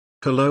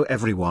Hello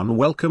everyone,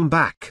 welcome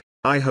back.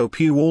 I hope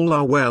you all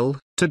are well.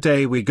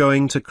 Today we're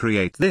going to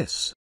create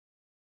this.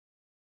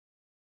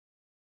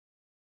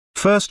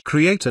 First,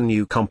 create a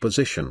new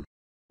composition.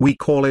 We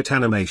call it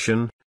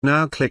animation.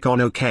 Now click on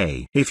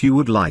OK. If you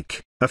would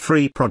like a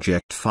free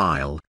project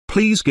file,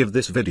 please give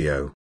this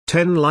video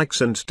 10 likes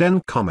and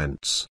 10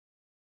 comments.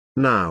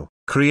 Now,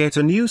 create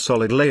a new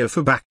solid layer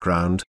for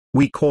background.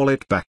 We call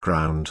it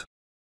background.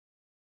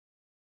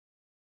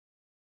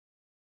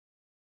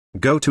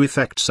 Go to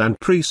Effects and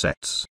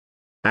Presets.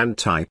 And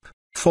type,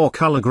 for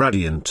color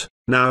gradient.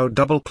 Now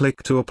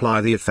double-click to apply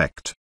the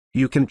effect.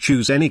 You can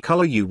choose any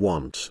color you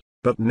want,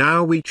 but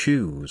now we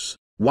choose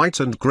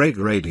white and gray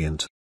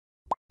gradient.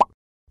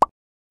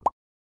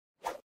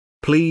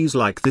 Please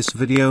like this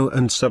video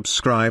and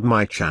subscribe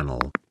my channel.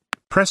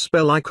 Press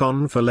bell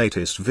icon for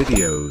latest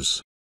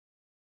videos.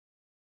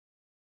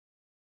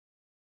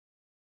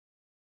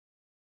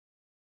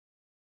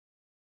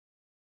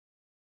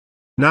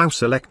 Now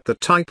select the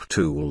Type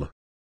tool.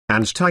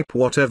 And type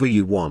whatever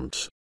you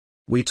want.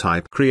 We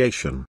type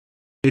Creation.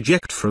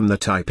 Eject from the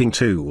Typing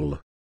tool.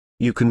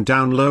 You can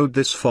download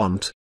this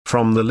font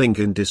from the link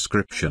in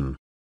description.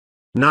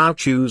 Now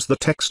choose the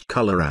text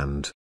color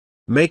and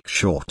make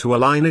sure to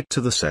align it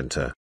to the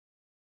center.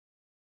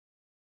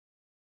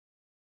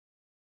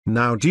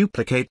 Now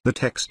duplicate the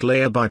text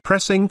layer by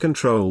pressing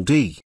Ctrl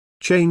D.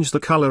 Change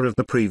the color of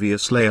the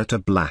previous layer to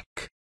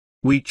black.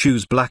 We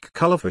choose black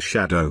color for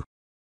shadow.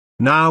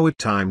 Now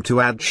it's time to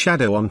add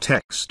shadow on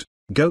text.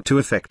 Go to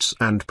Effects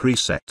and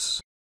Presets.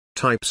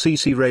 Type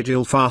CC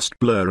Radial Fast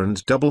Blur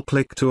and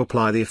double-click to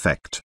apply the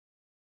effect.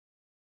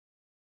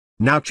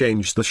 Now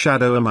change the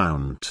shadow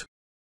amount.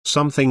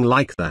 Something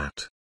like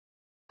that.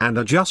 And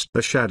adjust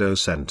the shadow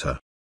center.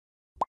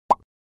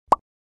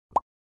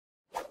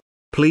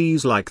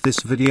 Please like this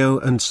video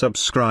and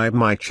subscribe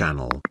my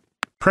channel.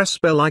 Press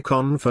bell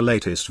icon for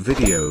latest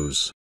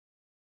videos.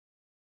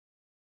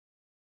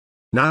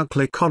 Now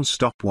click on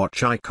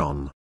stopwatch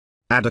icon.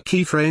 Add a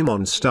keyframe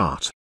on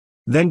start.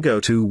 Then go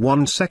to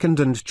 1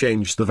 second and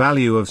change the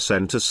value of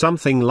center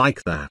something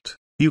like that.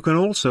 You can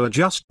also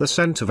adjust the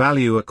center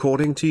value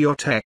according to your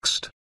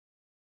text.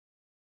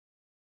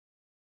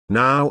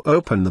 Now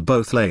open the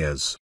both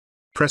layers.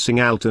 Pressing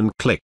Alt and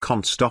click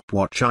on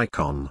stopwatch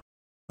icon.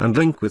 And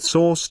link with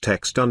source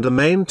text under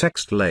main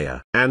text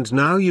layer. And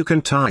now you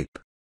can type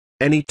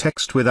any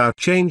text without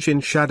change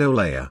in shadow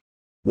layer.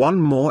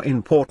 One more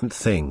important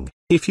thing.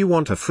 If you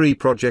want a free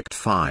project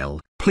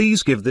file,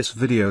 please give this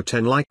video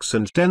 10 likes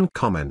and 10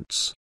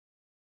 comments.